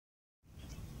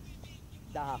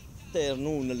The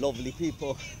afternoon, lovely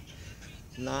people.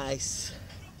 Nice,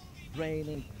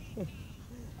 raining.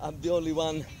 I'm the only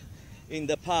one in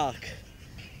the park.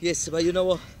 Yes, but you know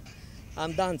what?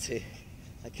 I'm dancing.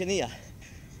 I can hear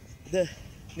the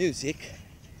music.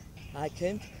 I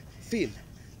can feel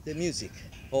the music.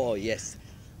 Oh yes,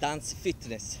 dance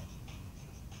fitness.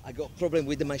 I got problem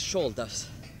with my shoulders,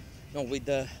 no, with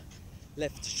the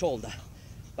left shoulder.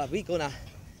 But we're gonna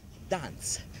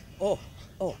dance. Oh,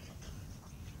 oh.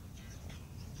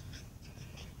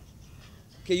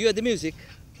 Can you hear the music?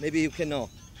 Maybe you can know.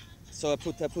 So I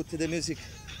put the music.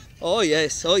 Oh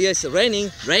yes,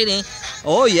 raining, raining.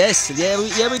 Oh yes, here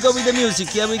we go with the music,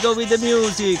 here we go with the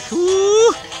music.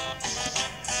 Woo!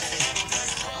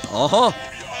 Oh!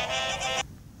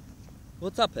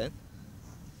 What happened?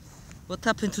 What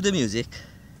happened to the music?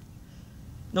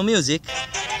 No music?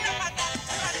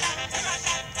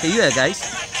 Can you hear, guys?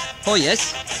 Oh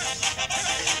yes.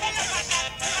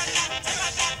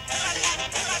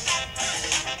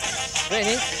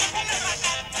 Raining.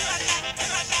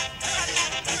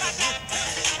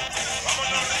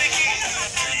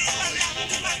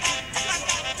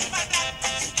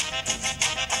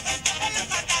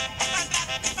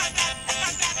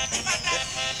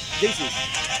 This is.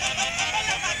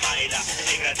 Baila,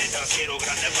 negra de trasero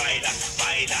grande baila,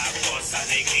 baila, cosa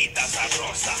negrita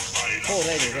sabrosa. Oh,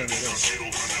 raining. Raining.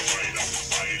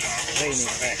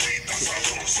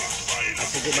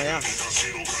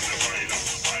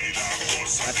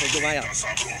 I forgot my ass.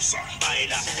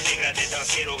 Baila, negra de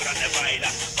trasero grande baila,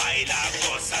 baila,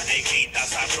 cosa negrita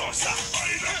sabrosa.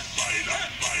 Baila, baila,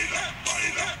 baila,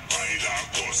 baila, baila,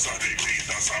 cosa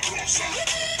negrita sabrosa.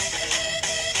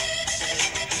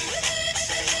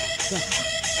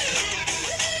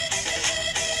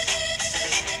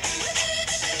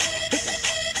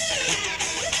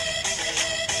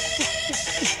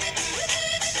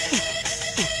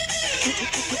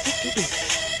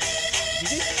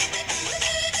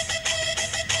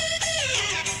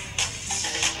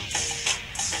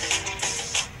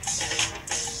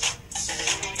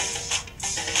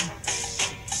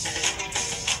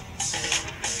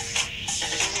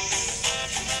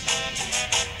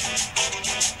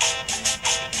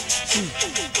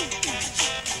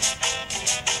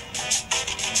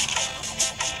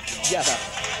 Yeah,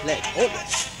 leg. Oh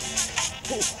yes.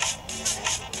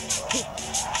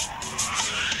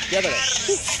 The other leg.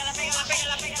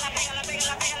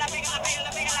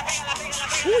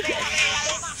 Oh yes.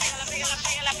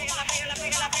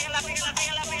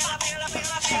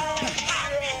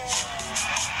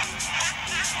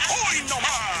 Hoy no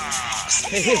más.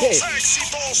 Hey, hey, hey. Los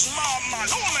éxitos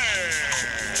mamalones.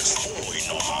 Hoy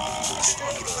no más.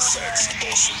 Los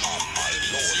éxitos mamalones.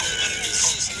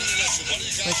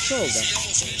 My shoulder.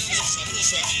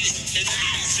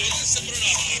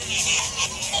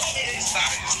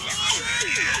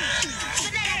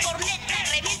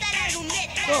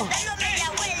 Oh,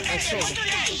 my shoulder.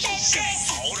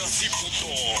 Ahora sí,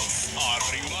 putos.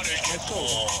 Arriba el queso.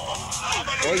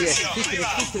 Oh yes,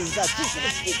 fitness, that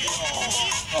fitness.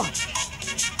 Oh.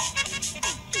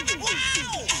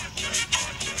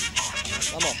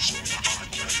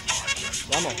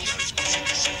 Vamos.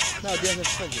 Now the other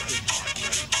shoulder.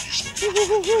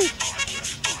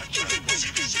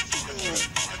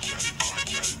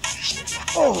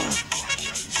 Oh.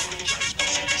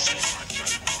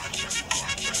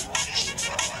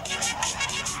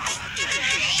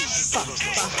 Todos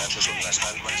los borrachos con las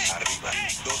palmas arriba.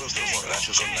 Todos los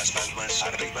borrachos con las palmas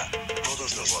arriba.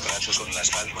 Todos los borrachos con las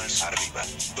palmas arriba.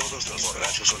 Todos los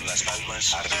borrachos con las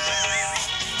palmas arriba.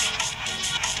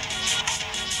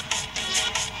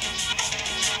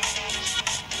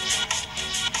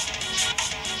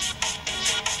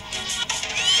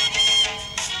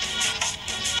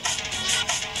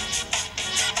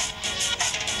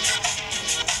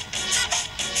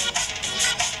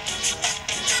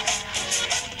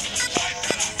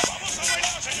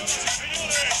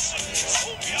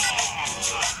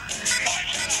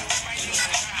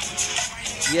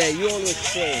 Yeah, you always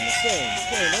train,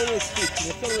 always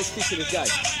fitness,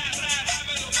 guys.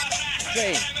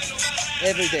 Train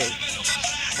every day.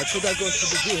 I could have gone to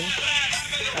the gym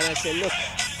and I said, look,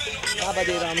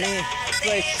 nobody around me,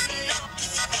 fresh,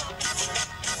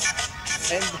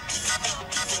 and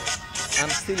I'm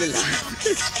still alive.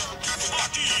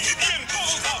 Aquí y en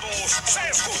todos lados se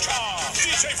escucha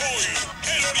DJ Boy,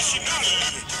 el original.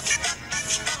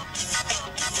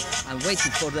 I'm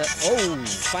waiting for the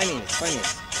 5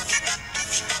 minutes.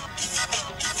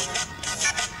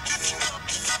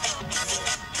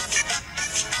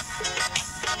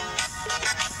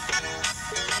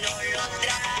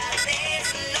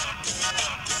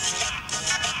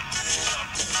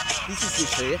 This is it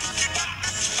here.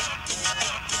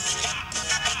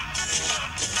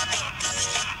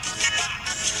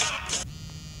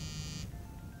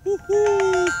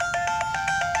 Woohoo!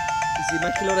 This is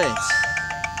Mikey Lorenz.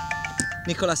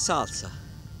 Nicola Salsa.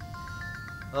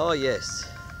 Oh yes.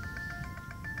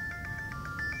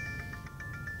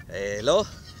 Hello?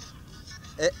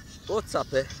 What's up?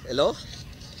 Hello?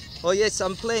 Oh yes,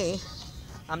 I'm playing.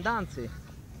 I'm dancing.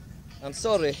 I'm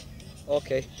sorry.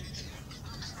 Okay.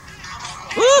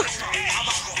 Woo!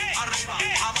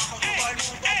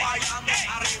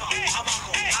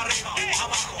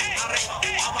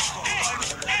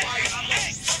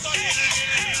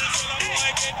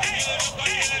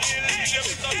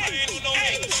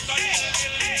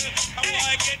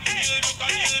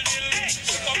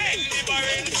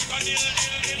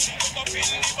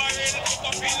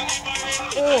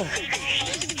 Oh.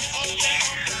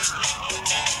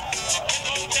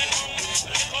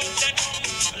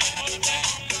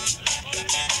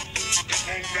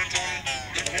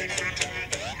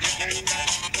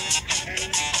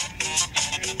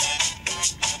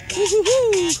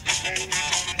 Woo-hoo-hoo.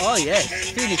 Oh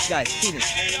yes, finish guys, finish.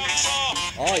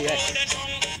 Oh yes.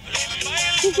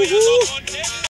 Woo-hoo-hoo.